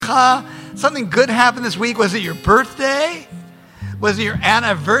simcha? Something good happened this week? Was it your birthday? Was it your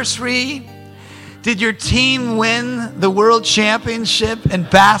anniversary? Did your team win the world championship in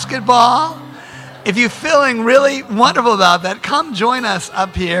basketball? If you're feeling really wonderful about that, come join us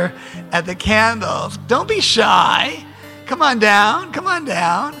up here at the candles. Don't be shy. Come on down.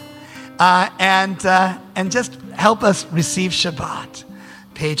 And just help us receive Shabbat.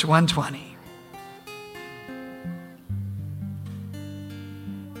 Page 120.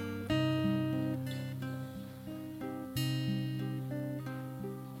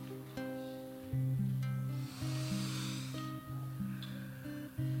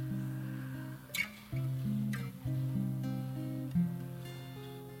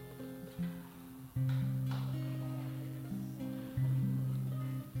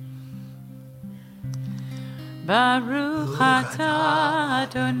 Baruch atah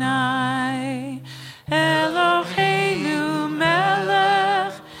Adonai Eloheinu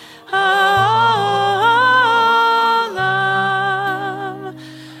melech haolam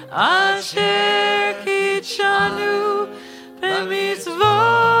asher kitshanu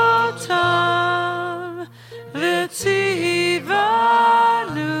b'mitzvotav v'tzivanu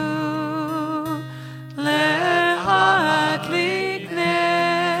lehadlik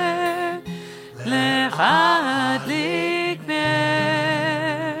ner lehadlik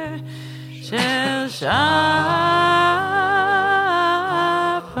ner shel Shabbat.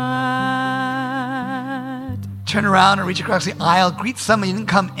 Turn around and reach across the aisle, greet someone you didn't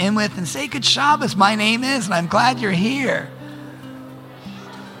come in with, and say, good Shabbos, my name is, and I'm glad you're here.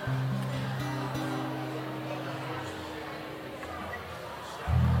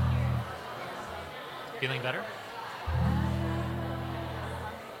 Feeling better?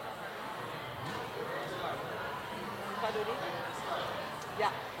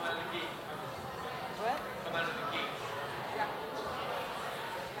 Yeah. What?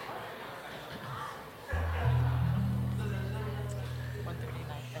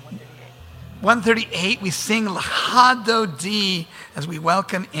 138, we sing L'Hadodi as we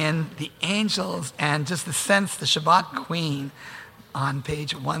welcome in the angels and just the sense, the Shabbat Queen on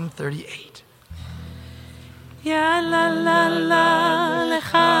page 138. Ya la la la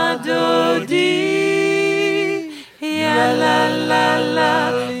lecha dodi, ya la la la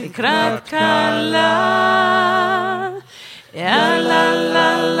likrat kala, ya la la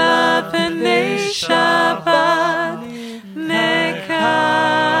la pnei Shabbat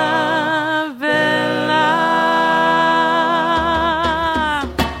nekavela,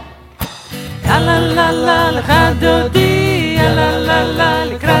 ya la la la lecha dodi, ya la la la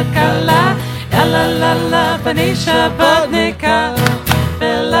likrat kala. Ya la la la, b'nei Shabbat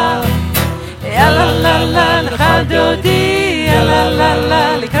nekavela. Ya la la la, lecha dodi. Ya la la la,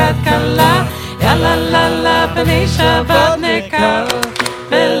 likrat kala. Ya la la la, b'nei Shabbat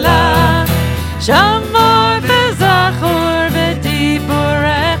nekavela. Shamor v'zachor v'dibur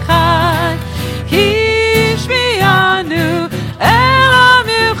echad, ki yishmi'anu elam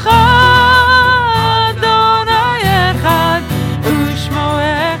yuchad, Adonai echad u'shmo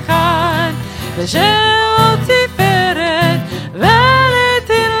echad. V'shel tiferet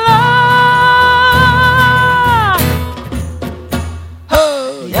v'letila.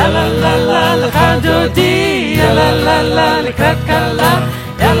 Ya la la la lecha dodi, ya la la la likrat kala,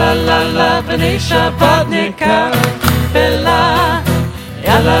 ya la la la b'nei Shabbat nekavela.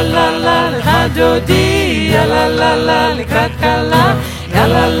 Ya la la la lecha dodi, ya la la la likrat kala, ya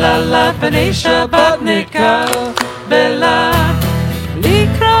la la la b'nei Shabbat nekavela.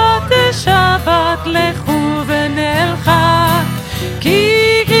 Likrat Shabbat lechu v'nelcha, ki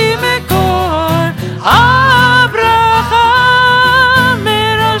mekor habracha,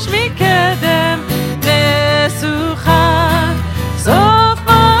 merosh mikedem nesucha, sof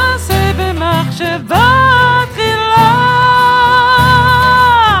maaseh b'machsheva tchila.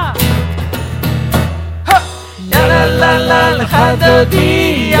 Ya la la la lecha dodi,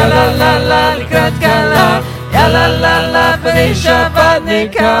 ya la la la likrat kala, ya la la la b'nei Shabbat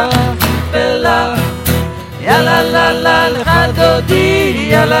nekavela. Ya la la la lecha dodi,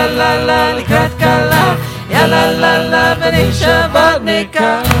 ya la la la likrat kala, ya la la la b'nei Shabbat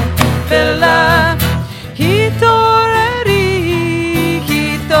nekavela. Hitoreri,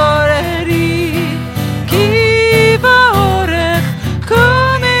 hitoreri, ki ba'orech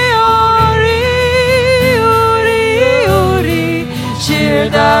kumi ori, uri, uri, shir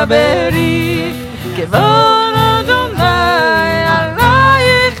daberi, kevon Adonai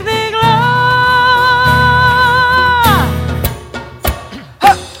alayich nigla.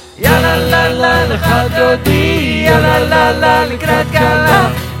 Ya la la la lecha dodi, ya la la la likrat kala,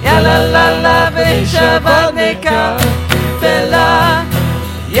 ya la la la b'nei Shabbat nekavela.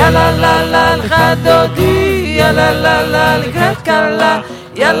 Ya la la la לחדודי, יא la la la לקראת כלה,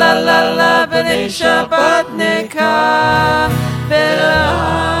 יא la la la בני שבת נקבלה.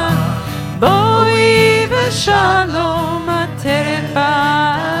 בואי ושלום הטרם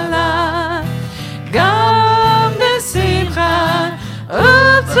בעלה, גם בשמחה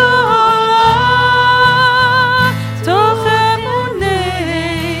ובצורה, תוך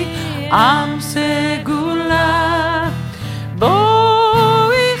אמוני עם סגולה.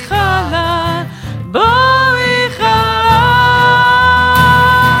 בואי חלה, בואי חלה.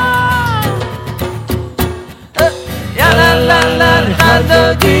 יא la la la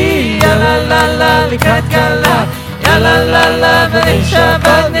לחדודי, יא la la la לקראת כלה, יא la la la בני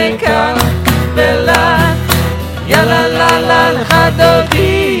שבת נקבלה. יא la la la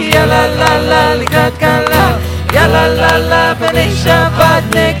לחדודי, יא la la la לקראת כלה, יא la la la בני שבת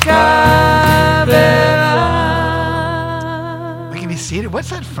נקבלה. We can be seated. What's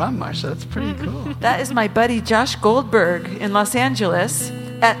that from, Marsha? That's pretty cool. That is my buddy Josh Goldberg in Los Angeles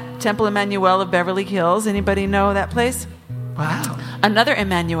at Temple Emmanuel of Beverly Hills. Anybody know that place? Wow. Another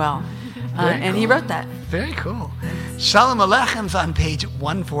Emmanuel. Very And he cool. wrote that. Very cool. Shalom Aleicham's on page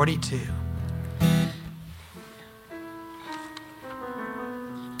 142.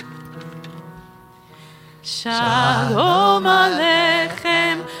 Shalom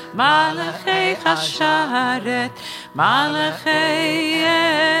Aleichem, Malachei Hasharet, Malachei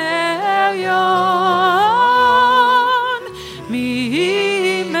Elyon, Mi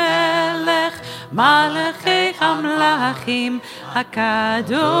Melech, Malachei Hamlachim,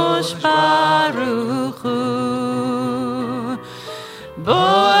 HaKadosh Baruch Hu.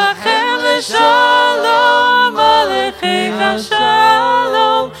 Boachem l'shalom, Malachei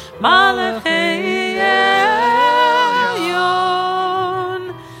Hashalom, Malachei Elyon.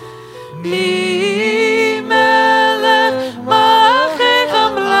 Mi melech malachei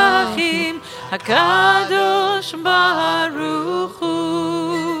hamlachim, HaKadosh Baruch Hu.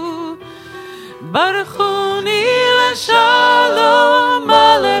 Baruchuni l'shalom,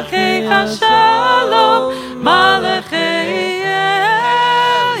 Malachei Hashalom, Malachei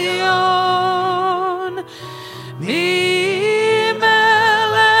Elyon. Mi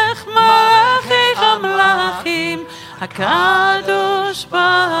HaKadosh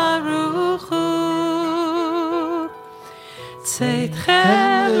Baruch Hu.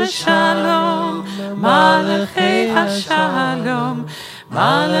 Tzedchem l'shalom, Malachei Hashalom,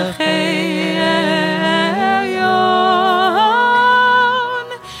 Malachei Elyon.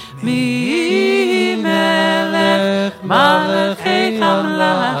 Mi melech Malachei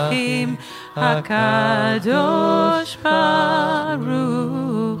Hamlachim, HaKadosh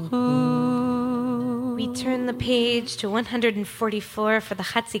Baruch Hu. We turn the page to 144 for the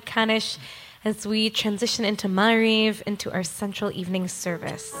Chatzi Kaddish as we transition into Ma'ariv, into our central evening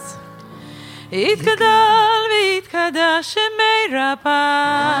service. יתגדל ויתקדש שמי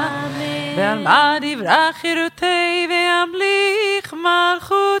רבה, ועל מה דברה חירותי וימליך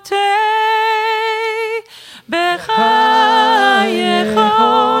מלכותי,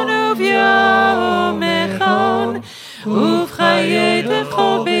 בחייכון וביומכון ובחיי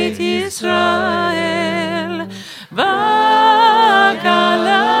לכל בית ישראל. בקלה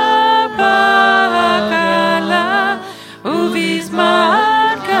בקלה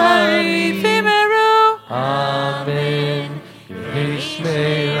ובזמן קריב אמרו אמן. יהי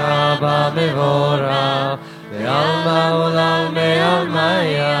שמי רבה מבורך, ועלמא ולעלמי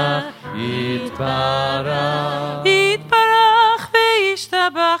עלמיה יתברך. יתברך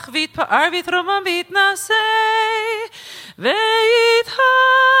וישתבח ויתפאר ויתרומם ויתנשא ויתהדר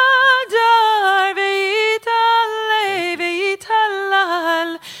ויתעלה ויתהלל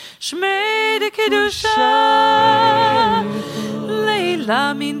שמי דקדושה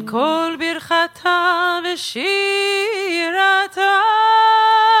לילה מן כל ברכתה ושירתה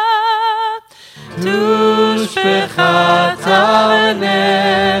תושבחתה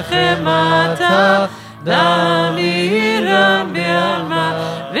ונחמתה דמירם בעלמא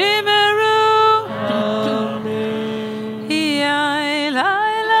ואמרו יא אלי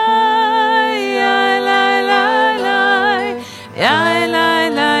יא אלי יא אלי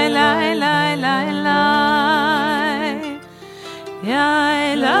יא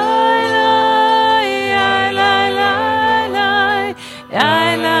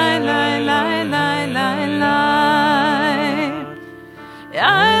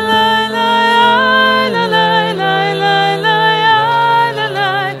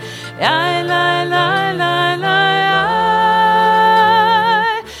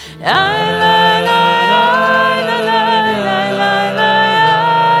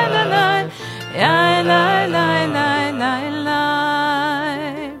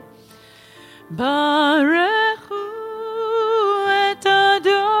ברכו את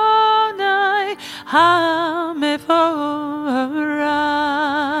אדוני המבורך.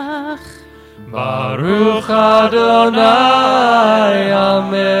 ברוך אדוני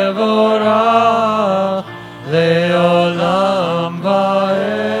המבורך לעולם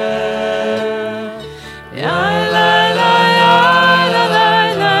ועד.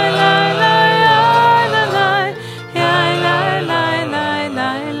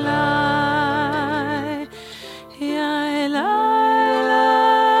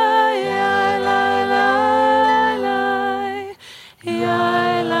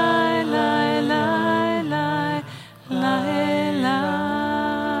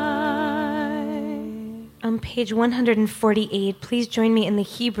 Page 148. Please join me in the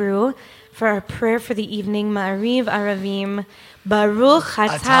Hebrew for our prayer for the evening. Ma'ariv Aravim. Baruch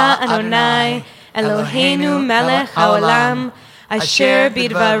Ata Adonai Eloheinu Melech Haolam Asher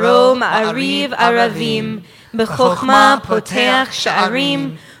Bidvaro Ma'ariv Aravim B'chokhmah Poteach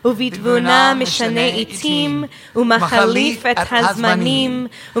Sha'arim ובתבונה משנה עיתים ומחליף את הזמנים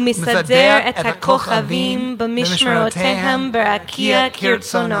ומסדר את הכוכבים במשמרותיהם ברקיע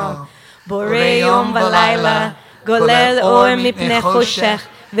כרצונו. בורא יום ולילה, גולל אור מפני חושך,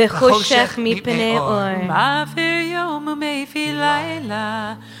 וחושך מפני אור. מעביר יום ומפי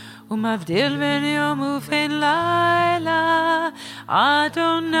לילה, ומבדיל בין יום ובין לילה,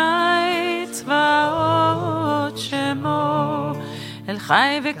 אדוני צבאות שמו. אל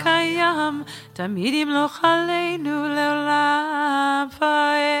חי וקיים, תמיד ימלוך עלינו לעולם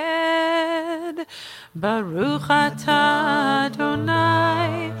ועד. ברוך אתה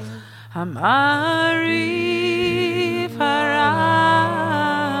אדוני, המעריף הרבים.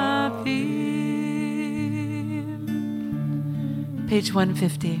 Page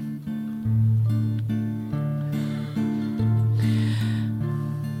 150.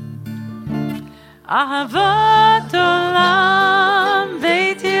 אהבת עולם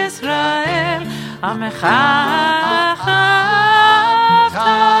בית ישראל, עמך אהבת,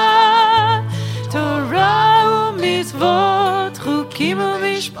 תורה ומצוות, חוקים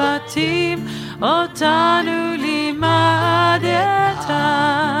ומשפטים, אותנו לימדת.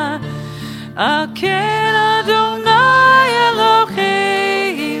 על כן אדוני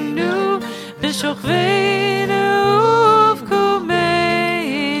אלוהינו, בשוכבנו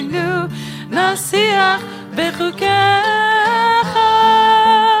ובקומנו, נשיח בחוקיך,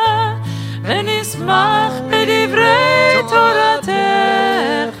 ונשמח בדברי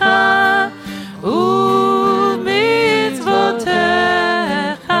תורתך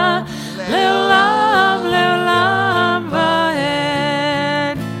ומצוותיך לעולם לעולם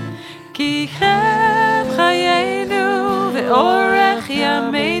ועד. כי חב חיינו ואורך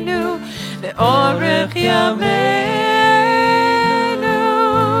ימינו ואורך ימינו,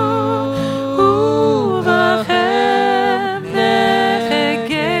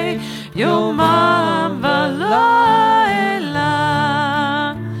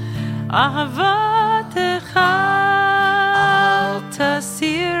 אהבתך אל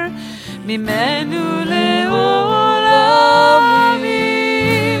תסיר ממנו לעולמים.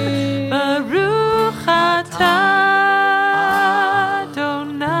 ברוך אתה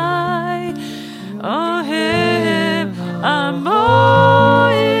אדוני אוהב עמו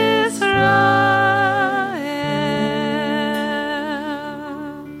ישראל.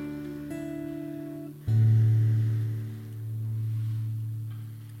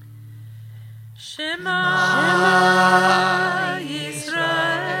 Shema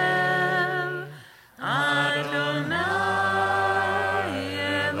Yisrael, Adonai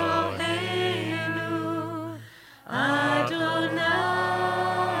Eloheinu, Adonai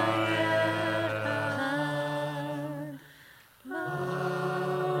Echad.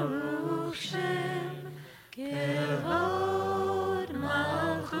 Baruch Shem Kevod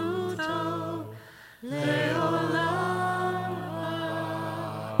Malchuto Leolam.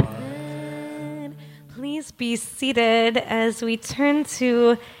 Please be seated as we turn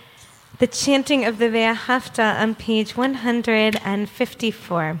to the chanting of the Ve'ahavta on page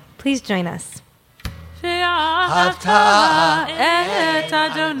 154. Please join us. ואהבת את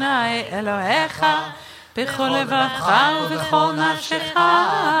אדוני אלוהיך בכל לבבך ובכל נפשך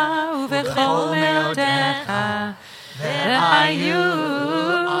ובכל מאודך, והיו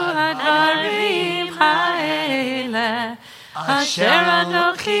הדברים האלה אשר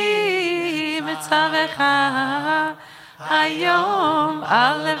אנוכי מצווך היום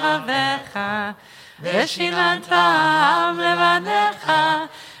על לבביך, ושיננתם לבניך,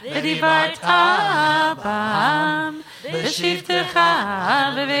 ודיברת בם בשבתך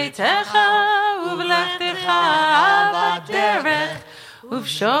בביתך ובלכתך בדרך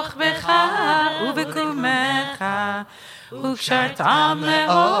ובשוכבך ובקומך, וקשרתם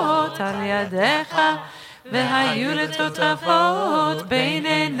לאות על ידיך, והיו לטוטפות בין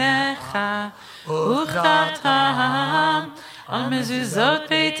עיניך, וכתבתם על מזוזות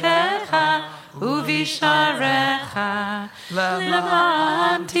ביתך ובשעריך,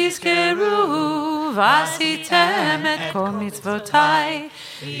 למען תזכרו ועשיתם את כל מצוותיי,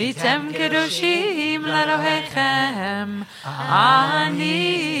 והייתם קדושים לאלוהיכם.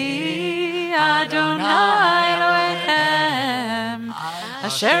 אני אדוני אלוהיכם,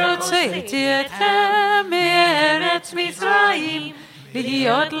 אשר הוצאתי אתכם מארץ מצרים,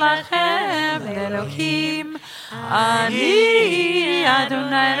 להיות לכם לאלוהים. אני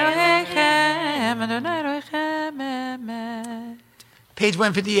אדוני אלוהיכם, אדוני אלוהיכם אמת. Page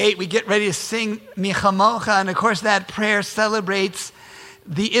 158, we get ready to sing Michamocha, and of course that prayer celebrates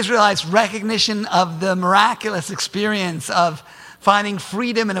the Israelites' recognition of the miraculous experience of finding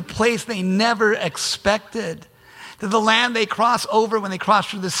freedom in a place they never expected. That the land they cross over when they cross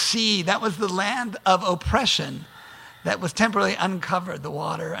through the sea, that was the land of oppression that was temporarily uncovered. The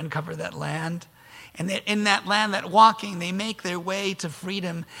water uncovered that land. And that in that land, that walking, they make their way to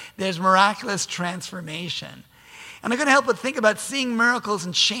freedom. There's miraculous transformation. And I'm going to help but think about seeing miracles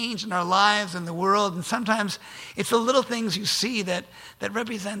and change in our lives and the world. And sometimes it's the little things you see that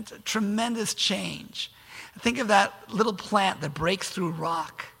represent tremendous change. Think of that little plant that breaks through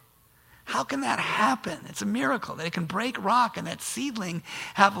rock. How can that happen? It's a miracle that it can break rock and that seedling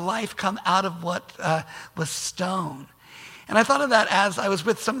have life come out of what was stone. And I thought of that as I was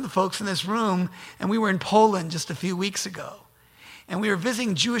with some of the folks in this room, and we were in Poland just a few weeks ago. And we were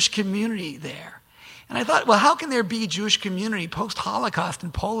visiting Jewish community there. And I thought, well, how can there be Jewish community post-Holocaust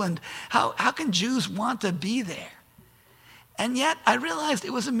in Poland? How can Jews want to be there? And yet I realized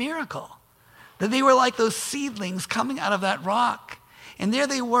it was a miracle, that they were like those seedlings coming out of that rock. And there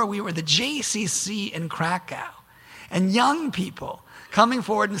they were. We were the JCC in Krakow. And young people coming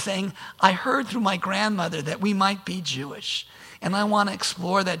forward and saying, I heard through my grandmother that we might be Jewish, and I want to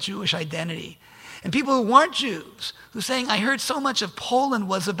explore that Jewish identity. And people who weren't Jews, who were saying, I heard so much of Poland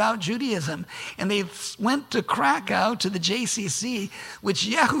was about Judaism. And they went to Krakow, to the JCC, which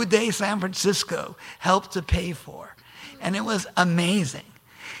Yehudei San Francisco helped to pay for. And it was amazing.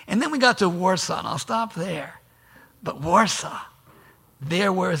 And then we got to Warsaw, and I'll stop there. But Warsaw,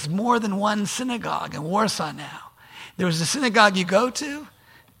 there was more than one synagogue in Warsaw now. There was a synagogue you go to,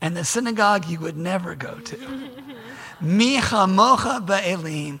 and the synagogue you would never go to. Michamocha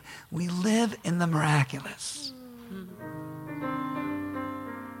ba'elim. We live in the miraculous.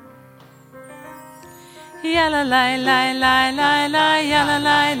 Yalla lai lai lai lai lai, yalla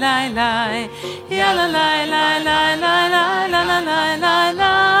lai lai lai, yalla lai lai lai lai lai, la la lai lai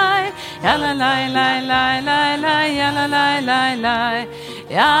lai, yalla lai lai lai lai lai, yalla lai lai lai,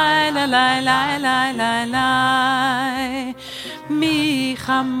 yalla lai lai lai lai lai. Mi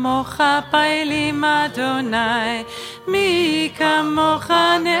chamocha ba'elim Adonai, mi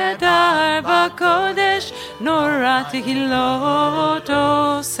kamocha nedar b'kodesh, nora tehilot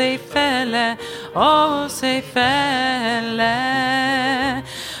osefele, osefele.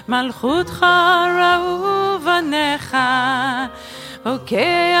 Malchutcha ra'u vanecha,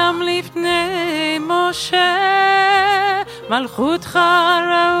 okeyam lifnei Moshe. Malchutcha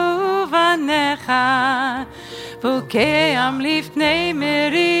ra'u vanecha, Vukeyam lifnei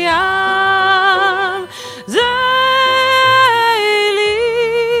Miriam, Zaili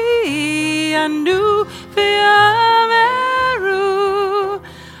anu ve'ameru,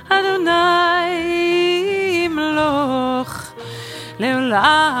 Adonai imloch,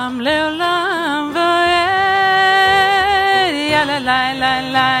 leolam leolam va'ed, yalla lai lai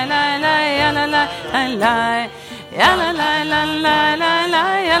lai lai lai, yalla lai lai lai, yalla lai lai lai lai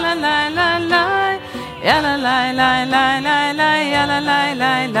lai, yalla lai lai lai. Yalla lai lai lai lai lai, yalla lai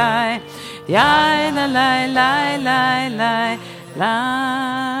lai lai, yalla lai lai lai lai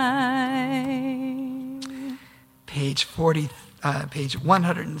lai. Page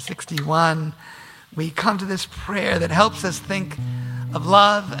 161, we come to this prayer that helps us think of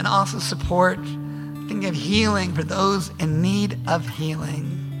love and also support, think of healing for those in need of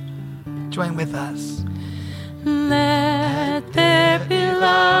healing. Join with us. Let there be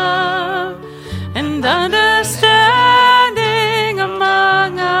love and understanding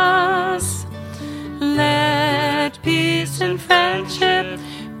among us. Let peace and friendship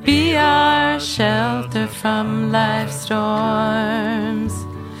be our shelter from life's storms.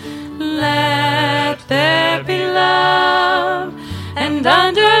 Let there be love and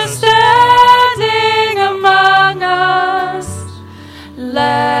understanding among us.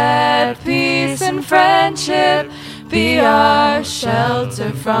 Let peace and friendship be our shelter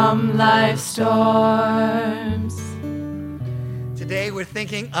from life's storms. Today we're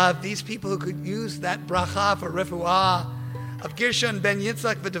thinking of these people who could use that bracha for refuah, of Gershon ben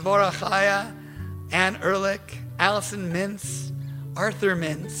Yitzchak v'Devorah Chaya, Ann Ehrlich, Allison Mintz, Arthur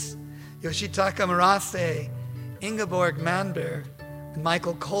Mintz, Yoshitaka Marase, Ingeborg Manber, and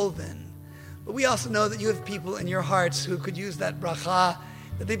Michael Colvin. But we also know that you have people in your hearts who could use that bracha,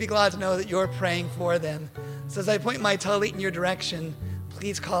 that they'd be glad to know that you're praying for them. So as I point my talit in your direction,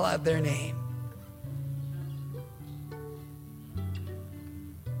 please call out their name.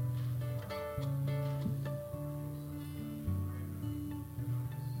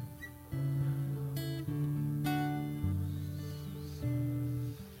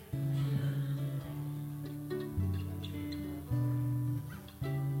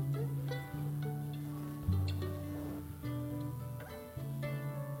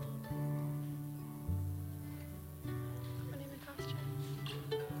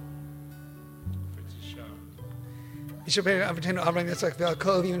 May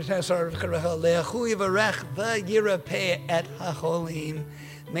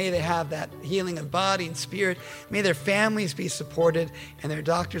they have that healing of body and spirit. May their families be supported and their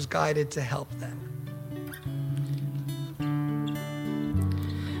doctors guided to help them.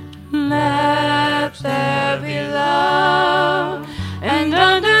 Let there be love and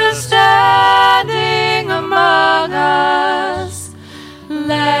understanding among us.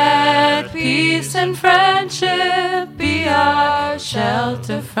 Let peace and friendship be our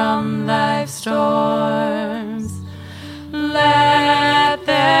shelter from life's storms. Let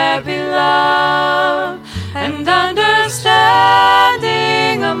there be love and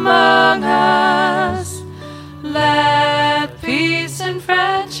understanding among us. Let peace and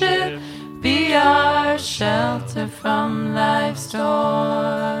friendship be our shelter from life's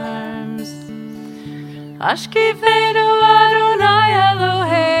storms. Ashkivenu Adonai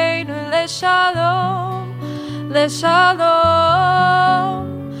Eloheinu leshalom, leshalom.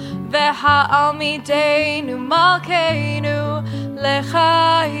 V'ha'almideinu malkeinu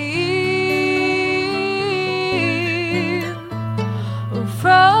lechaim.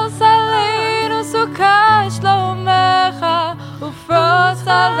 Ufros aleinu sukkah shlomecha, ufros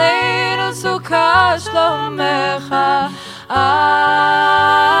aleinu sukkah shlomecha.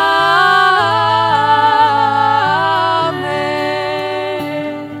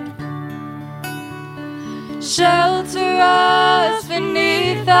 Shelter us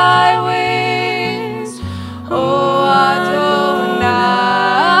beneath thy wings, O Adonai.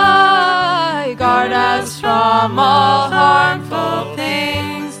 Guard us from all harmful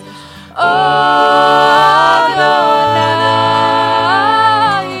things, O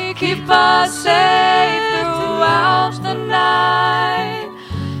Adonai. Keep us safe throughout the night,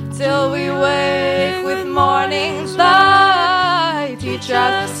 till we wake with morning's light. Teach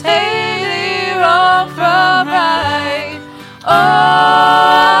us daily wrong from right, O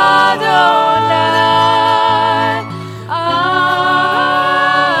Adonai. Amen.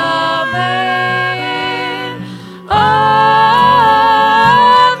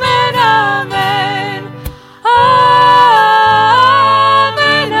 Amen, amen. Amen,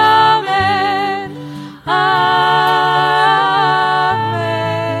 amen. Amen.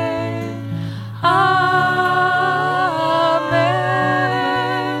 Amen.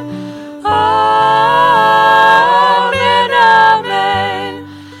 Amen, amen.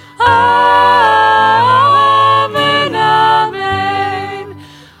 Amen, amen.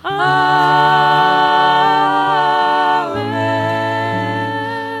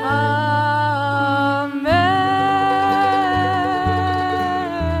 Amen.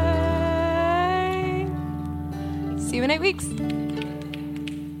 See you in 8 weeks.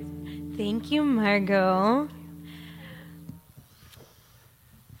 Thank you, Margot.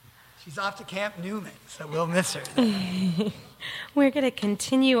 She's off to Camp Newman, so we'll miss her. We're going to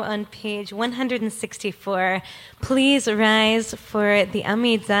continue on page 164. Please rise for the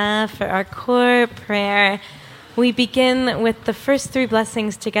Amidah, for our core prayer. We begin with the first three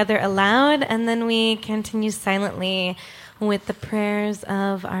blessings together aloud, and then we continue silently with the prayers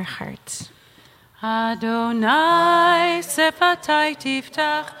of our heart. Adonai sefatai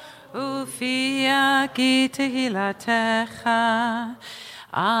tiftach ufia ki tehilatecha.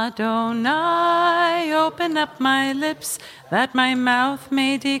 Adonai, open up my lips that my mouth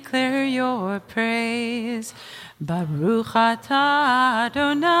may declare your praise. Baruch atah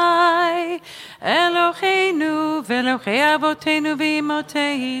Adonai, Eloheinu ve'Elohei avotenu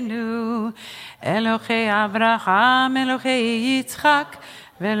v'imotenu, Elohei Avraham, Elohei Yitzchak,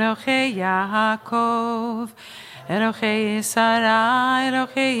 ve'Elohei Yaakov. אלוהי שרה,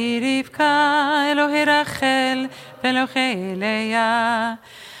 אלוהי רבקה, אלוהי רחל, ואלוהי לאה.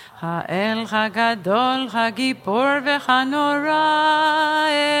 האל הגדול, הגיבור והנורא,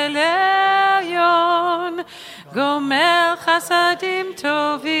 אל עליון, גומל חסדים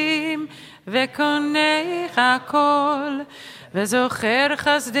טובים, וקונה הכל, וזוכר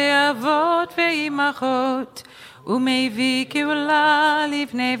חסדי אבות ואימהות, ומביא גאולה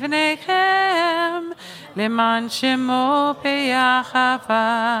לבני בניכם, למען שמו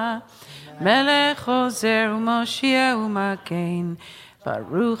באהבה. מלך עוזר ומושיע ומגן,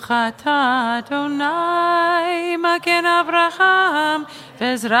 ברוך אתה אדוני, מגן אברהם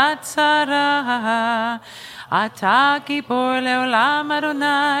ועזרת שרה. אתה גיבור לעולם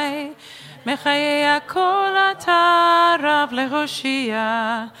אדוני, מחיי הכל אתה רב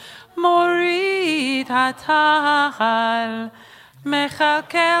להושיע. מוריד הטל,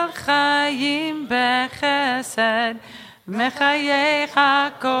 מכלכל חיים בחסד, מחייך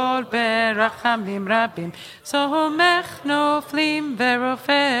הכל ברחמים רבים, סומך נופלים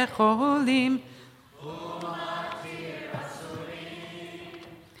ורופא חולים.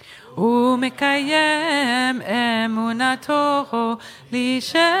 ומקיים אמונתו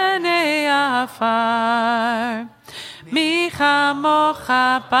לשני עפר. מי כמוך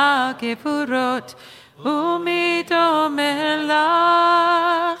בגבורות ומי דומה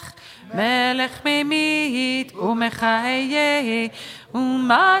לך, מלך ממית ומחיה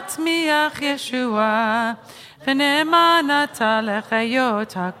ומצמיח ישועה, ונאמן אתה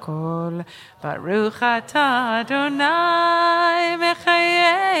לחיות הכל. ברוך אתה אדוני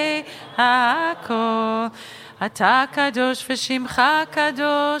מחיי הכל. אתה קדוש ושמך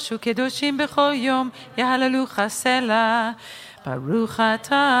קדוש, וקדושים בכל יום יהללוך סלה. ברוך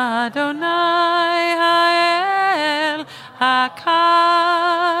אתה אדוני האל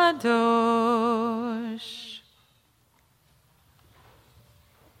הקדוש.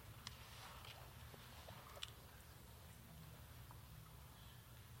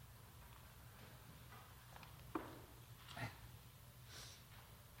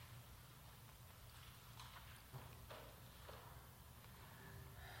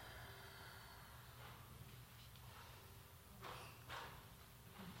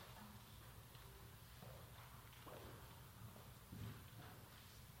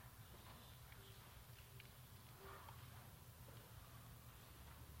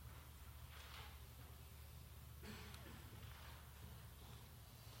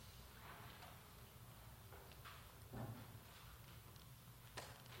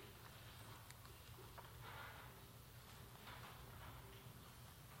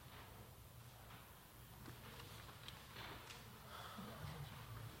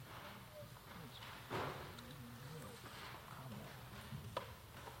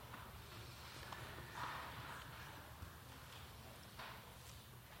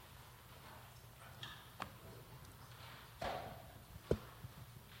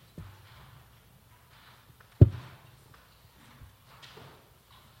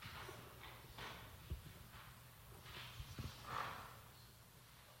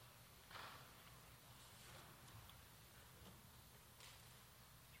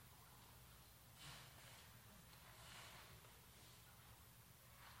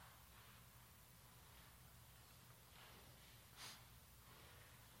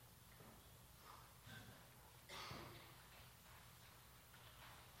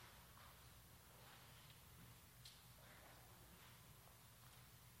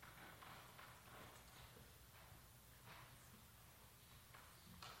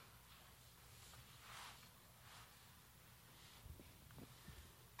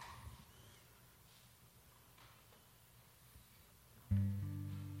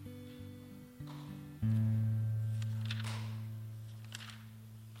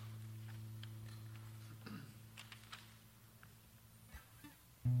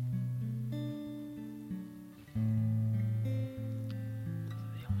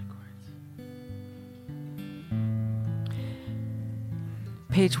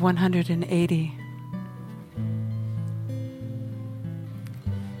 Page 180.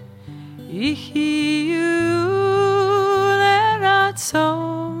 Ihiu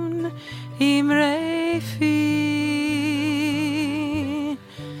leratzon imrefi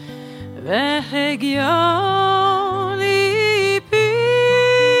vehegion lipi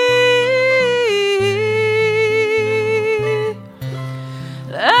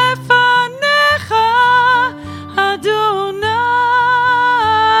lefanecha Adonai.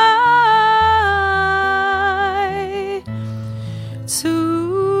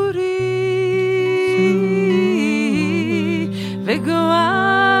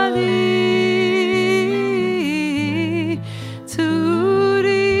 וגואלי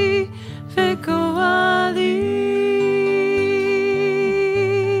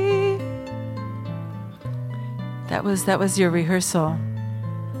That was your rehearsal.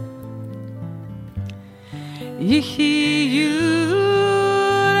 Yihiyu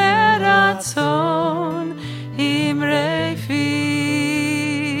leratzon imrefi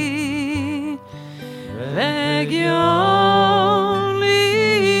vegion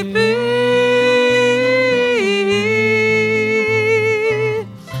libi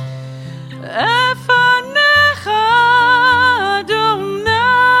efanecha Adonai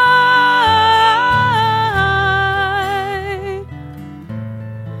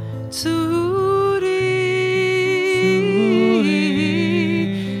Tzuri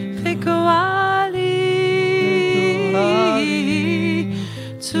vegoali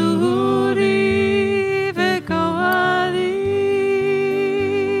Tzuri vegoali.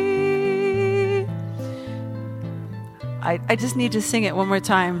 I just need to sing it one more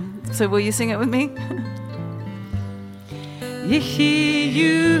time. So will you sing it with me?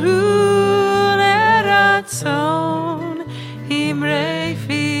 Yihiyu leratzon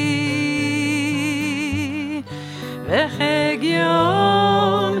imrefi vechegion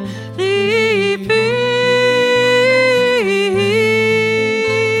libi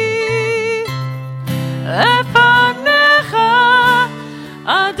efanecha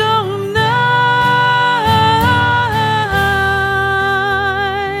Adonai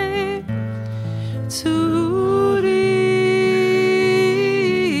Tzuri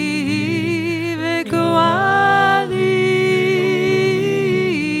vegoali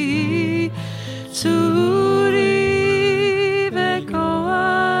Tzuri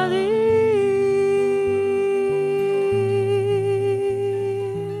vegoali.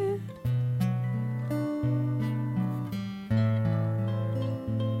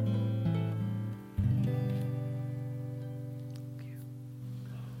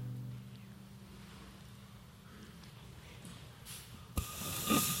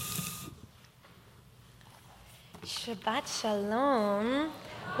 Shabbat Shalom.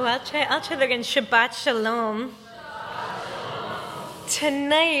 Well, I'll try that again. Shabbat Shalom.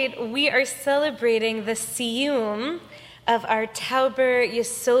 Tonight, we are celebrating the Siyum of our Tauber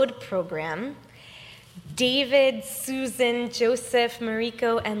Yesod program. David, Susan, Joseph,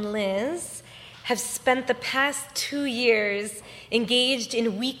 Mariko, and Liz have spent the past 2 years engaged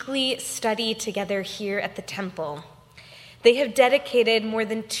in weekly study together here at the temple. They have dedicated more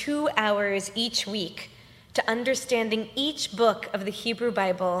than 2 hours each week to understanding each book of the Hebrew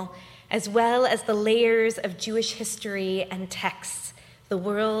Bible, as well as the layers of Jewish history and texts, the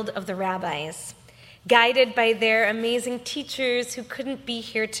world of the rabbis, guided by their amazing teachers who couldn't be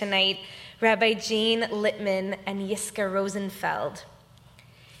here tonight, Rabbi Jane Littman and Yiska Rosenfeld.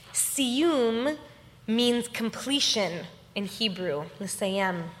 Siyum means completion in Hebrew,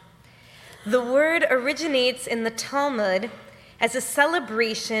 l'sayem. The word originates in the Talmud as a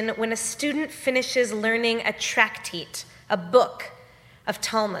celebration when a student finishes learning a tractate, a book of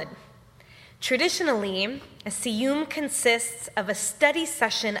Talmud. Traditionally, a siyum consists of a study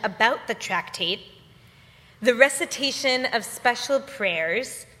session about the tractate, the recitation of special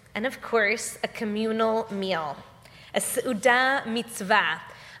prayers, and of course, a communal meal, a seudah mitzvah,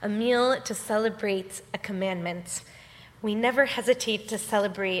 a meal to celebrate a commandment. We never hesitate to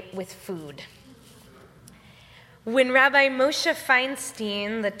celebrate with food. When Rabbi Moshe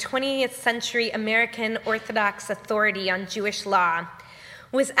Feinstein, the 20th century American Orthodox authority on Jewish law,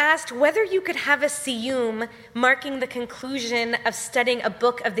 was asked whether you could have a siyum marking the conclusion of studying a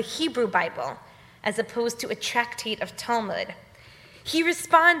book of the Hebrew Bible, as opposed to a tractate of Talmud, he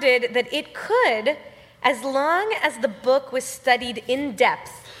responded that it could, as long as the book was studied in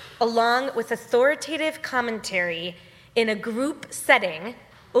depth, along with authoritative commentary in a group setting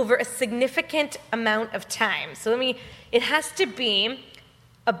over a significant amount of time. So it has to be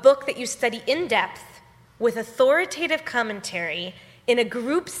a book that you study in depth with authoritative commentary in a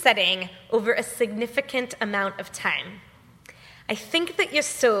group setting over a significant amount of time. I think that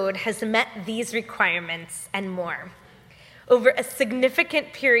Yesod has met these requirements and more. Over a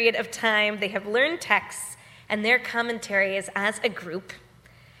significant period of time, they have learned texts and their commentaries as a group.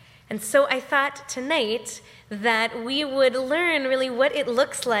 And so I thought tonight that we would learn really what it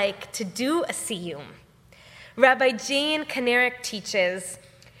looks like to do a siyum. Rabbi Jane Kanarek teaches,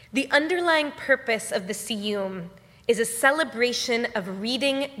 the underlying purpose of the siyum is a celebration of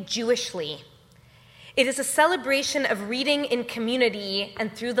reading Jewishly. It is a celebration of reading in community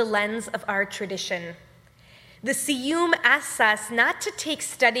and through the lens of our tradition. The siyum asks us not to take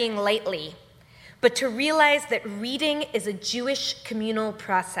studying lightly, but to realize that reading is a Jewish communal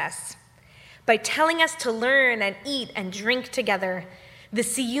process. By telling us to learn and eat and drink together, the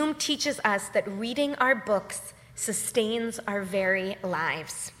siyum teaches us that reading our books sustains our very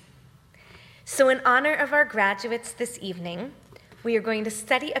lives. So in honor of our graduates this evening, we are going to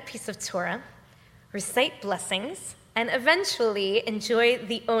study a piece of Torah, recite blessings, and eventually enjoy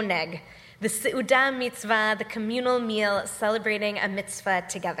the oneg, the seudah mitzvah, the communal meal celebrating a mitzvah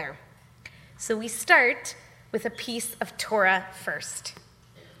together. So we start with a piece of Torah first.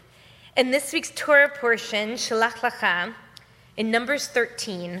 In this week's Torah portion, Shelach Lecha, in Numbers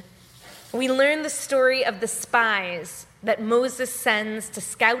 13, we learn the story of the spies that Moses sends to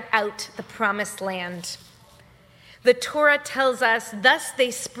scout out the promised land. The Torah tells us, thus they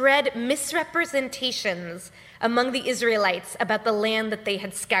spread misrepresentations among the Israelites about the land that they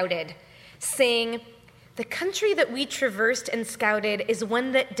had scouted, saying, the country that we traversed and scouted is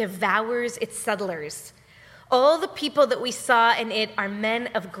one that devours its settlers. All the people that we saw in it are men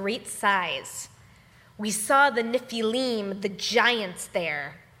of great size. We saw the Nephilim, the giants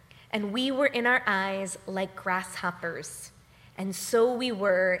there, and we were in our eyes like grasshoppers, and so we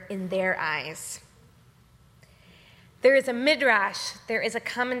were in their eyes. There is a midrash, there is a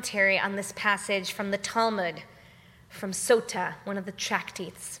commentary on this passage from the Talmud, from Sota, one of the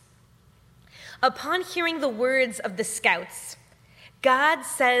tractates. Upon hearing the words of the scouts, God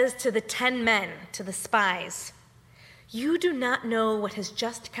says to the 10 men, to the spies, you do not know what has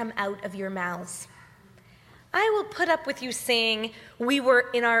just come out of your mouths. I will put up with you saying, we were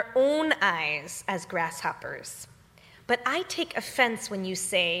in our own eyes as grasshoppers. But I take offense when you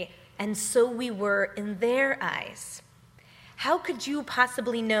say, and so we were in their eyes. How could you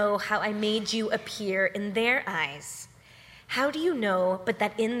possibly know how I made you appear in their eyes? How do you know but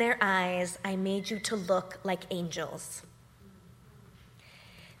that in their eyes I made you to look like angels?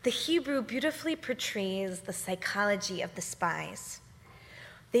 The Hebrew beautifully portrays the psychology of the spies.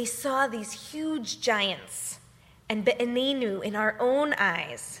 They saw these huge giants, and be'enenu, in our own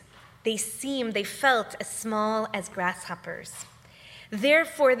eyes, they felt as small as grasshoppers.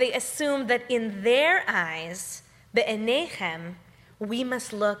 Therefore, they assumed that in their eyes, be'enechem, we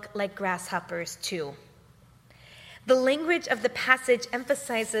must look like grasshoppers too. The language of the passage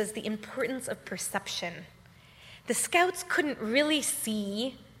emphasizes the importance of perception. The scouts couldn't really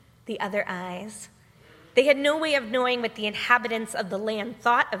see the other eyes. They had no way of knowing what the inhabitants of the land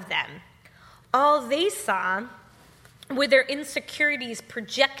thought of them. All they saw were their insecurities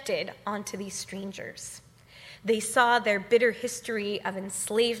projected onto these strangers. They saw their bitter history of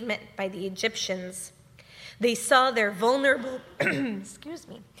enslavement by the Egyptians. They saw their vulnerable,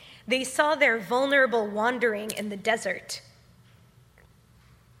 They saw their vulnerable wandering in the desert.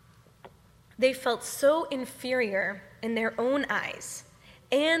 They felt so inferior in their own eyes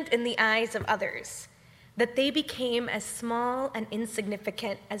and in the eyes of others that they became as small and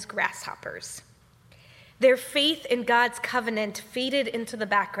insignificant as grasshoppers. Their faith in God's covenant faded into the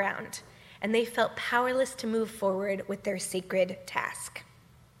background, and they felt powerless to move forward with their sacred task.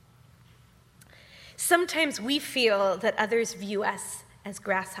 Sometimes we feel that others view us as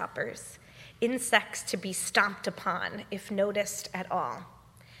grasshoppers, insects to be stomped upon if noticed at all.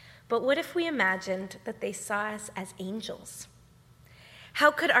 But what if we imagined that they saw us as angels? How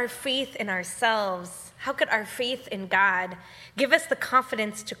could our faith in ourselves, how could our faith in God give us the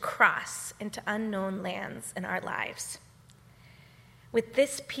confidence to cross into unknown lands in our lives? With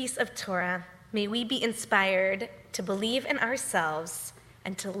this piece of Torah, may we be inspired to believe in ourselves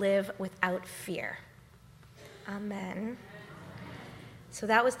and to live without fear. Amen. So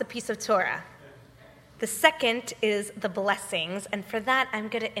that was the piece of Torah. The second is the blessings, and for that I'm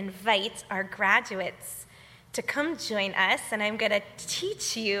going to invite our graduates to come join us, and I'm going to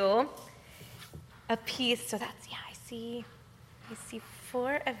teach you a piece. So that's, I see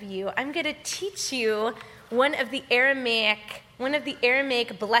 4 of you. I'm going to teach you one of the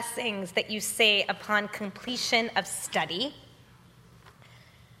Aramaic blessings that you say upon completion of study.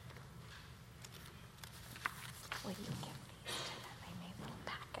 Will you give these to them? I made little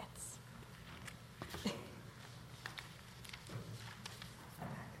packets.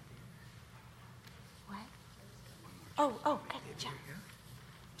 What? Oh, good job.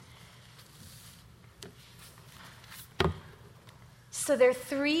 So there are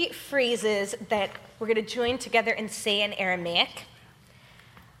 3 phrases that we're going to join together and say in Aramaic.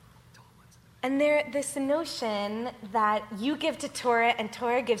 And there's this notion that you give to Torah and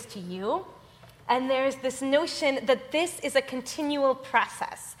Torah gives to you. And there's this notion that this is a continual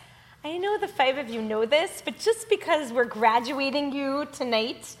process. I know the 5 of you know this, but just because we're graduating you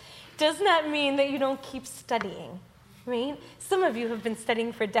tonight does not mean that you don't keep studying, right? Some of you have been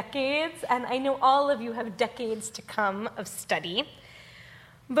studying for decades, and I know all of you have decades to come of study.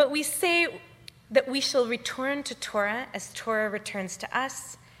 But we say that we shall return to Torah as Torah returns to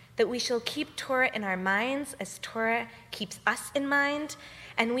us, that we shall keep Torah in our minds as Torah keeps us in mind,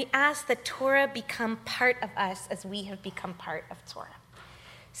 and we ask that Torah become part of us as we have become part of Torah.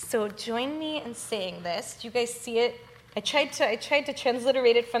 So join me in saying this. Do you guys see it? I tried to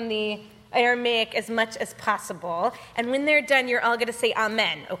transliterate it from the Aramaic as much as possible. And when they're done, you're all going to say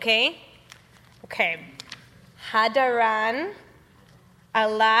amen, okay? Okay. Hadaran,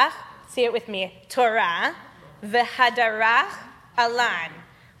 Allah, say it with me, Torah, v'hadarach, alan.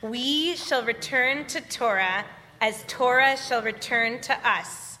 We shall return to Torah as Torah shall return to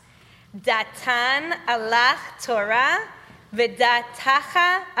us. Datan Allah Torah,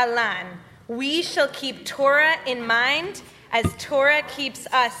 v'datacha alan. We shall keep Torah in mind as Torah keeps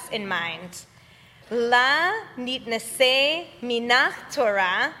us in mind. La nitnaseh minach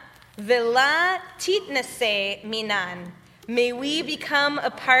Torah, v'la titnaseh minan. May we become a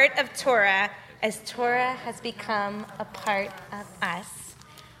part of Torah as Torah has become a part of us.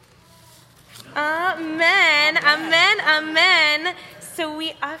 Amen, amen, amen. So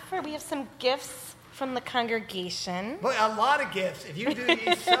we have some gifts from the congregation. Boy, a lot of gifts. If you do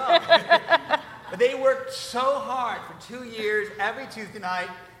these so. But they worked so hard for 2 years, every Tuesday night,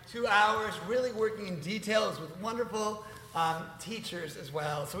 2 hours, really working in details with wonderful teachers as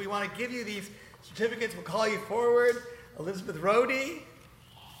well. So we want to give you these certificates. We'll call you forward. Elizabeth Rhodey,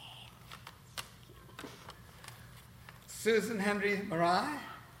 Susan Henry Marai,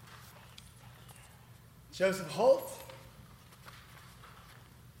 Joseph Holt,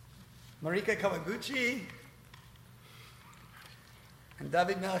 Marika Kawaguchi, and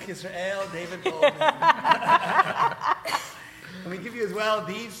David Melch Israel, David Goldman. And we give you as well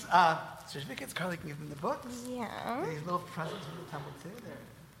these certificates. Carly can give them the books. Yeah. These little presents from the temple too. They're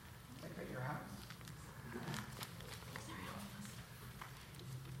at your house.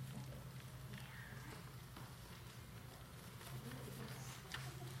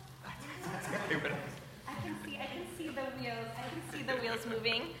 I can see the wheels. I can see the wheels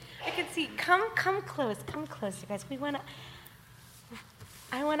moving. I can see. Come close, you guys.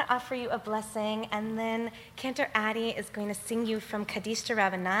 I want to offer you a blessing, and then Cantor Addy is going to sing you from Kaddish to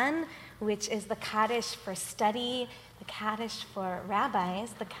Rabbanan, which is the Kaddish for study, the Kaddish for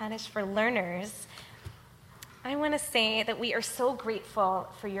rabbis, the Kaddish for learners. I want to say that we are so grateful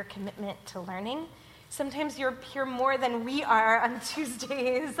for your commitment to learning. Sometimes you're here more than we are on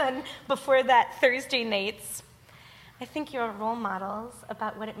Tuesdays and before that Thursday nights. I think you're role models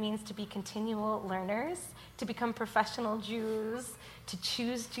about what it means to be continual learners, to become professional Jews, to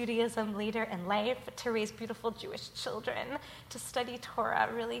choose Judaism later in life, to raise beautiful Jewish children, to study Torah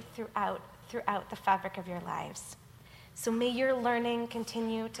really throughout the fabric of your lives. So may your learning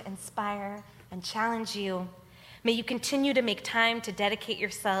continue to inspire and challenge you. May you continue to make time to dedicate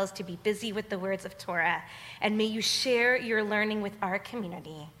yourselves to be busy with the words of Torah, and may you share your learning with our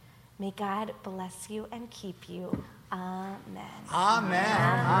community. May God bless you and keep you. Amen.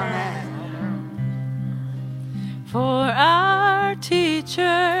 Amen. Amen. For our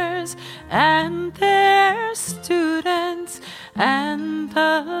teachers and their students and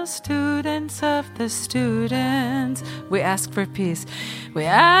the students of the students, we ask for peace. We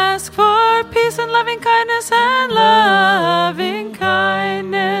ask for peace and loving kindness and loving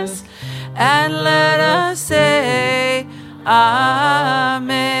kindness. And let us say, Amen.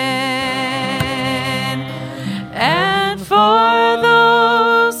 And for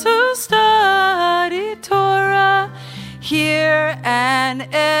those who study Torah here and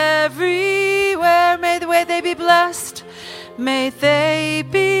everywhere, may the way they be blessed. May they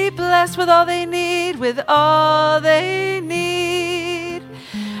be blessed with all they need,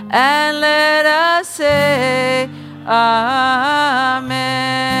 And let us say, Amen.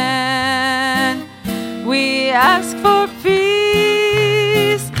 We ask for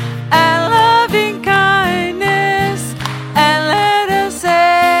peace and loving kindness, and let us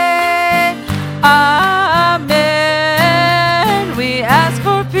say, Amen. We ask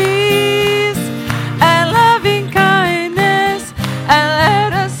for peace and loving kindness, and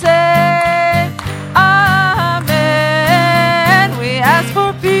let us say, Amen. We ask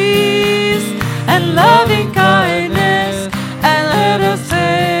for peace and loving kindness, and let us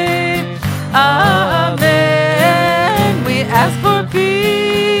say, Amen. We ask for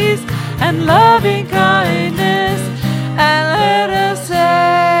peace and loving kindness, and let us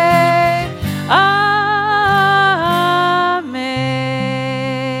say, Amen.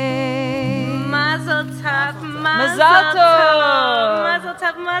 Mazel tov, Mazel tov. Mazel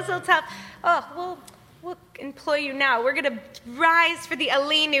tov, mazel tov. Oh, we'll employ you now. We're going to rise for the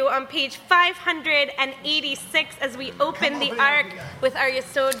Aleinu on page 586 as we open the Ark with our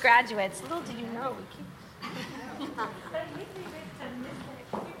Yesod graduates. Little do you know, we keep...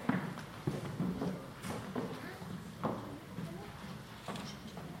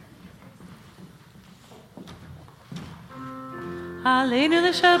 עלינו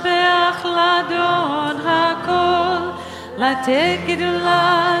לשבח לאדון הכל, לתת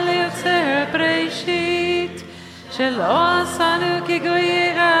גדולה ליוצר בראשית, שלא עשנו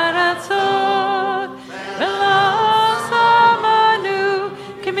כגויי ארצות, ולא שמנו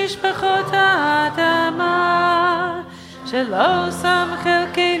כמשפחות האדמה, שלא שם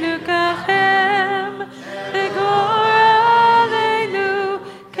חלקנו ככם, וגור עלינו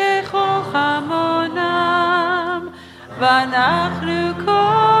ככל חמונם, ואנחנו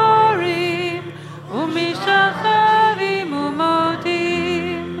קוראים ומשחרים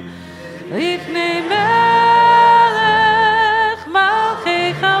ומודים לפני מלך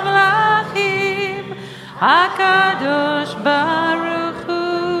מלכי המלכים הקדוש ברוך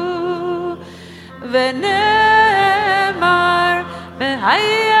הוא. ונאמר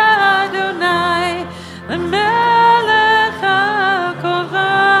והיה אדוני למלך על כל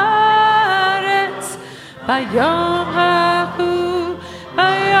הארץ ביום ההוא,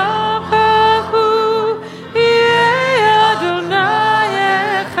 ביום ההוא יהיה אדוני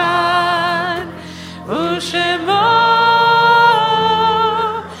אחד, ושמו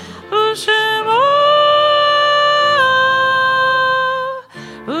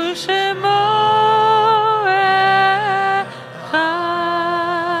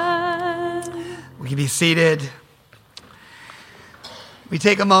We can be seated. We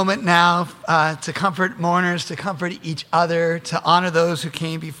take a moment now to comfort mourners, to comfort each other, to honor those who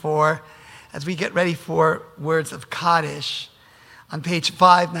came before as we get ready for words of Kaddish. On page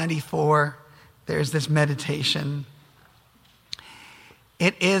 594, there's this meditation.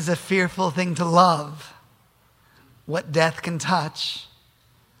 It is a fearful thing to love what death can touch.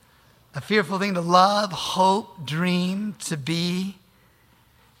 A fearful thing to love, hope, dream, to be,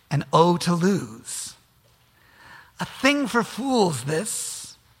 and oh, to lose. A thing for fools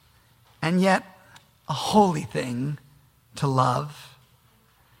this, and yet a holy thing to love.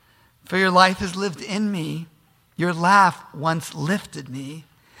 For your life has lived in me, your laugh once lifted me,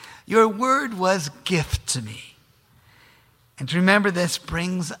 your word was gift to me. And to remember this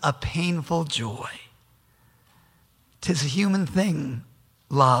brings a painful joy. 'Tis a human thing,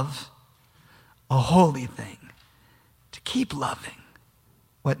 love, a holy thing, to keep loving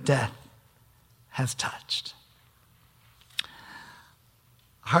what death has touched.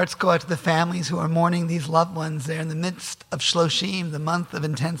 Hearts go out to the families who are mourning these loved ones. They're in the midst of Shloshim, the month of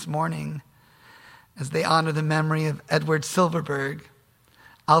intense mourning, as they honor the memory of Edward Silverberg,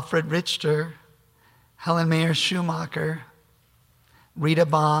 Alfred Richter, Helen Mayer Schumacher, Rita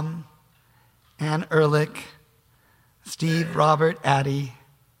Baum, Anne Ehrlich, Steve Robert Addy,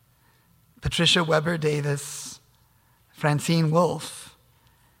 Patricia Weber Davis, Francine Wolf,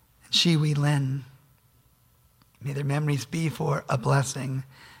 and Shiwi Lin. May their memories be for a blessing,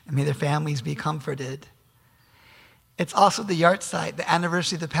 and may their families be comforted. It's also the yahrzeit, the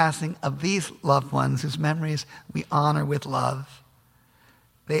anniversary of the passing of these loved ones whose memories we honor with love.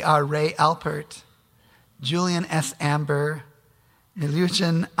 They are Ray Alpert, Julian S. Amber,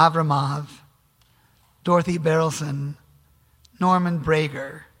 Milutin Avramov, Dorothy Berelson, Norman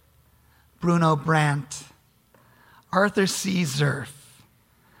Brager, Bruno Brandt, Arthur C. Zerf,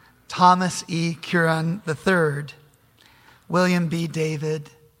 Thomas E. Curran III, William B. David,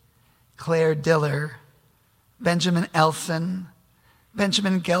 Claire Diller, Benjamin Elson,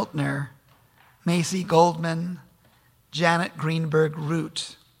 Benjamin Geltner, Macy Goldman, Janet Greenberg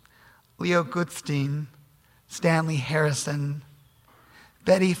Root, Leo Gutstein, Stanley Harrison,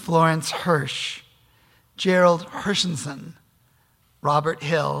 Betty Florence Hirsch, Gerald Hershenson, Robert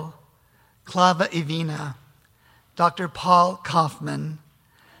Hill, Klava Ivina, Dr. Paul Kaufman,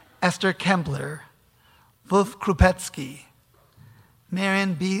 Esther Kembler, Wolf Krupetsky,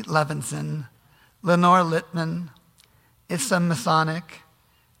 Marion B. Levinson, Lenore Littman, Issa Masonic,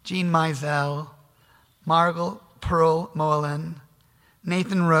 Jean Mizell, Margot Pearl Moelin,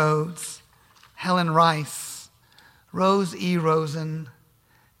 Nathan Rhodes, Helen Rice, Rose E. Rosen,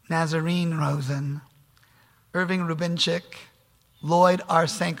 Nazarene Rosen, Irving Rubinchik, Lloyd R.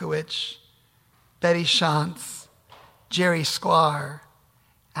 Sankowicz, Betty Shantz, Jerry Squire,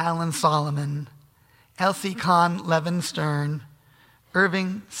 Alan Solomon, Elsie Kahn Levin Stern,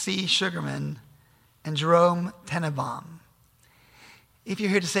 Irving C. Sugarman, and Jerome Tenenbaum. If you're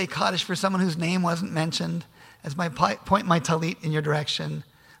here to say Kaddish for someone whose name wasn't mentioned, as I point my talit in your direction,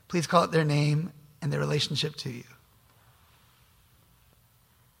 please call it their name and their relationship to you.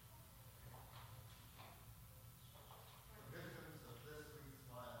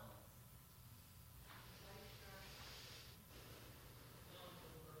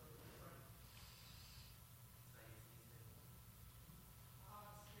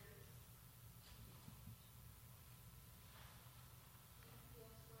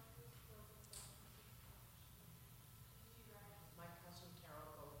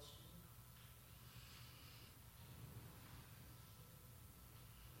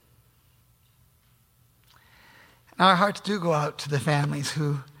 Our hearts do go out to the families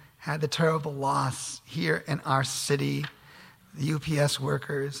who had the terrible loss here in our city, the UPS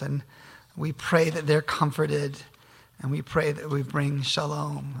workers, and we pray that they're comforted, and we pray that we bring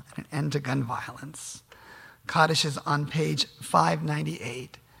shalom and an end to gun violence. Kaddish is on page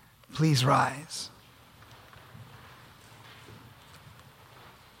 598. Please rise.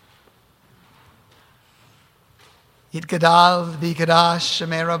 Yitgadal v'yikadash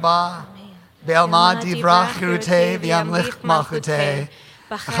shemei Rabbah, Be'alma divrach chirutei v'yamlich malchutei,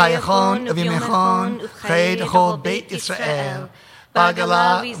 B'chayachon v'yimechon uv'chay d'chol Beit Yisrael,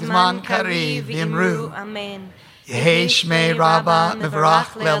 B'agala v'zman kariv v'yimru, Amen. Yehei shmei Rabbah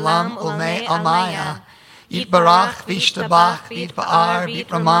mevarach le'olam ulmei almaya, Yitbarach v'yishtabach v'yitpa'ar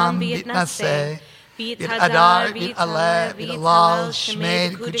v'yitramam v'yitnaseh, V'yitadar v'yitaleh v'yitalal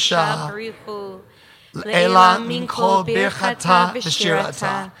shmei kudsha, Le'ela min kol birchata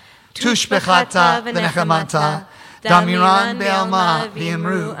v'shirata, tushbechata v'nechamata, damiran be'alma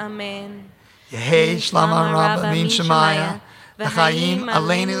v'yimru. Amen. Yehei shlama rabba min shemaya, v'chayim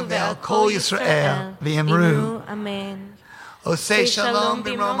aleinu ve'al kol Yisrael v'yimru. Amen. Osei shalom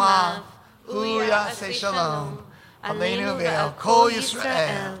b'mromav, uyasei shalom, aleinu ve'al kol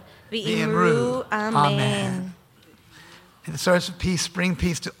Yisrael v'yimru. Amen. In the source of peace, bring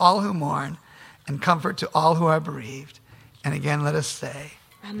peace to all who mourn, and comfort to all who are bereaved. And again, let us say,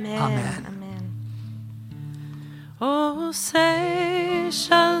 Amen. Amen. Amen. Oh, say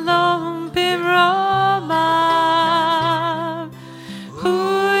shalom b'mromav,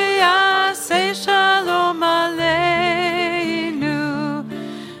 huya say shalom aleinu,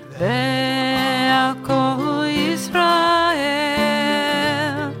 ve'al kol Yisrael,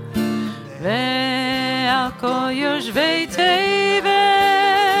 ve'al kol yoshvei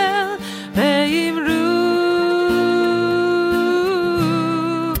tevel, ve'imru.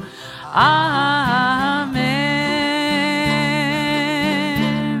 Amen.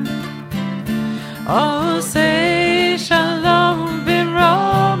 Oh, say shalom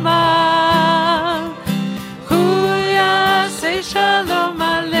b'mromav, huya say shalom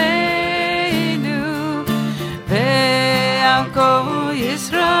aleinu, ve'al kol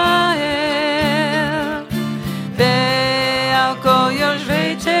Yisrael, ve'al kol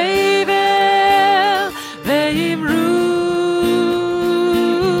yoshvei tevel, ve'imru.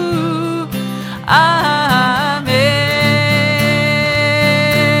 Amen.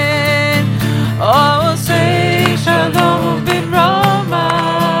 Oh, say shalom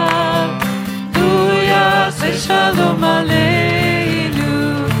b'mromav, huya say shalom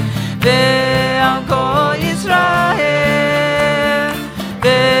aleinu, ve'al kol Yisrael,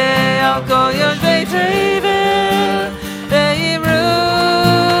 ve'al kol yoshvei tevel, ve'imru.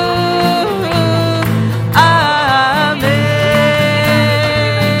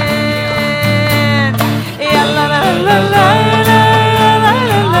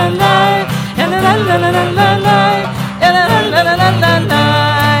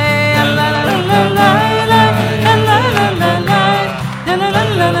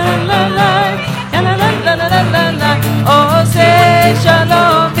 Oh, say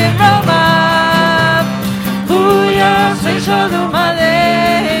shalom b'mromav, huya say shalom aleinu,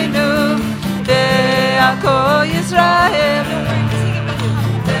 ve'al kol Yisrael,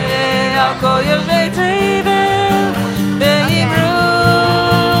 ve'al kol yoshvei tevel, ve'imru.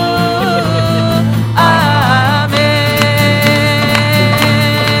 Amen.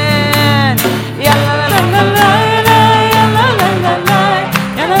 Ya la la la la la, ya la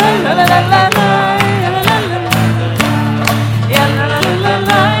la la la, ya la la la la la.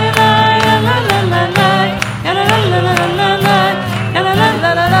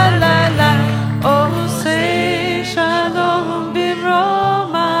 Oh, say shalom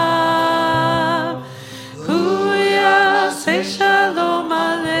b'mromav, huya say shalom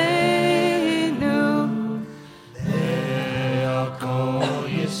aleinu, ve'al kol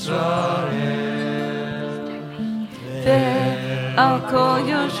Yisrael, ve'al kol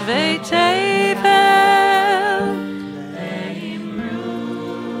yoshvei tevel,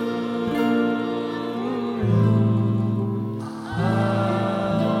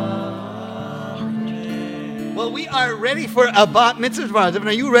 well, we are ready for a bat mitzvah tomorrow.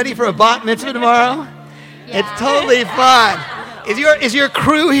 Are you ready for a bat mitzvah tomorrow? Yeah. It's totally fun. Is your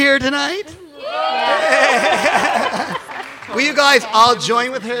crew here tonight? Yeah. Will you guys all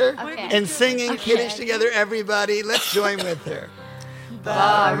join with her in singing Kiddush together, everybody? Let's join with her.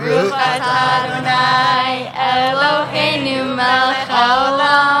 Baruch atah Adonai Eloheinu melech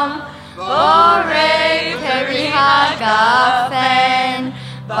haolam, borei peri hagafen.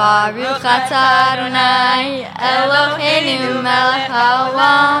 Baruch atah Adonai Eloheinu melech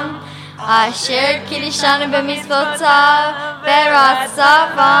haolam, Asher Kiddushanu b'mitzvotav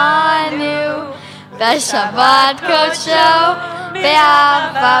v'ratzavanu b'shabbat kodsho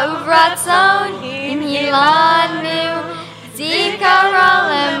be'ava uvratzon inhilanu zikaron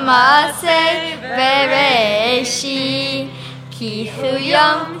le'maseh v'reishi ki hu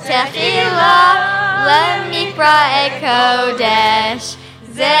yom techila le'mikra kodesh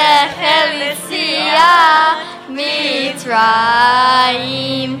zecher l'tziyah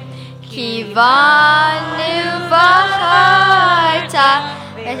mitzrayim Kivanu v'charta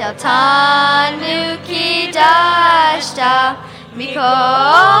v'tanu kidashta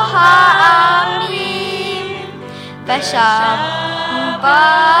mikol ha'amim v'shabbat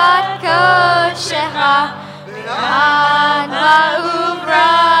koshecha v'hana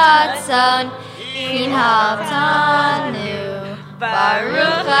uvratzon kinhaltanu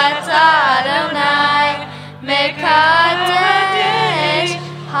Baruch atah Adonai mekadesh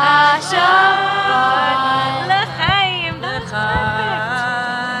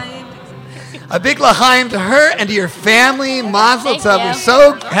A big l'chaim to her and to your family. Mazel tov. We're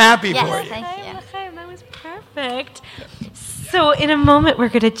so happy for you. Thank you. That was perfect. So in a moment, we're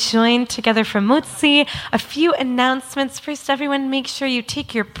going to join together for Motzi. A few announcements. First, everyone, make sure you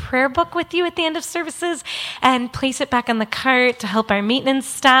take your prayer book with you at the end of services and place it back on the cart to help our maintenance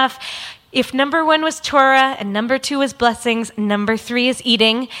staff. If number 1 was Torah and number 2 was blessings, number 3 is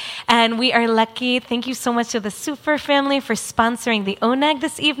eating. And we are lucky. Thank you so much to the Sufer family for sponsoring the Oneg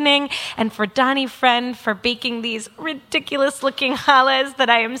this evening, and for Donnie Friend for baking these ridiculous looking challahs that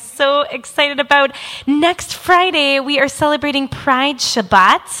I am so excited about. Next Friday, we are celebrating Pride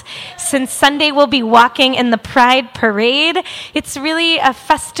Shabbat. Since Sunday, we'll be walking in the Pride Parade. It's really a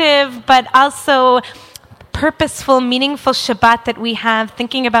festive, but also purposeful, meaningful Shabbat that we have,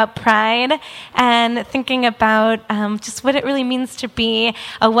 thinking about pride and thinking about just what it really means to be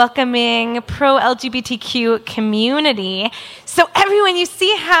a welcoming, pro-LGBTQ community. So everyone, you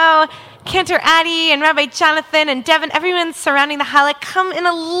see how Cantor Addie and Rabbi Jonathan and Devin, everyone surrounding the challah, come in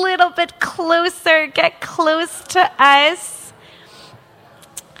a little bit closer, get close to us.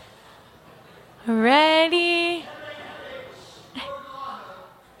 Ready?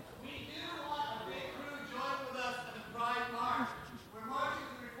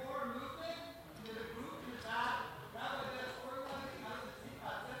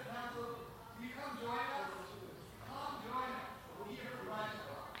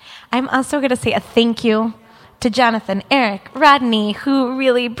 I'm also going to say a thank you to Jonathan, Eric, Rodney, who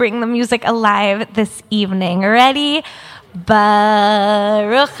really bring the music alive this evening. Ready?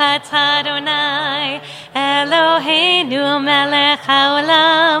 Baruch atah Adonai Eloheinu melech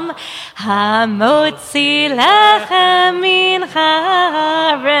haolam hamotzi lechem min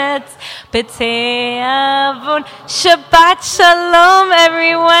haaretz b'te'avon. Shabbat shalom,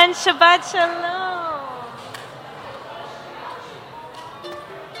 everyone. Shabbat shalom.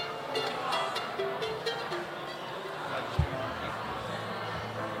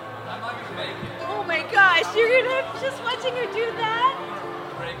 Oh my gosh, you're gonna just watching her do that?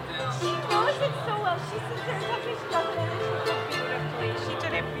 She knows it so well. She sits there and talks and she does it, and she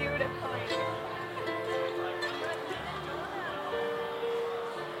did it beautifully. She did it beautifully.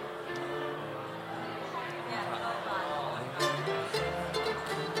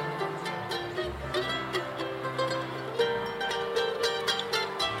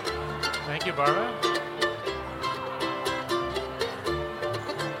 Thank you, Barbara.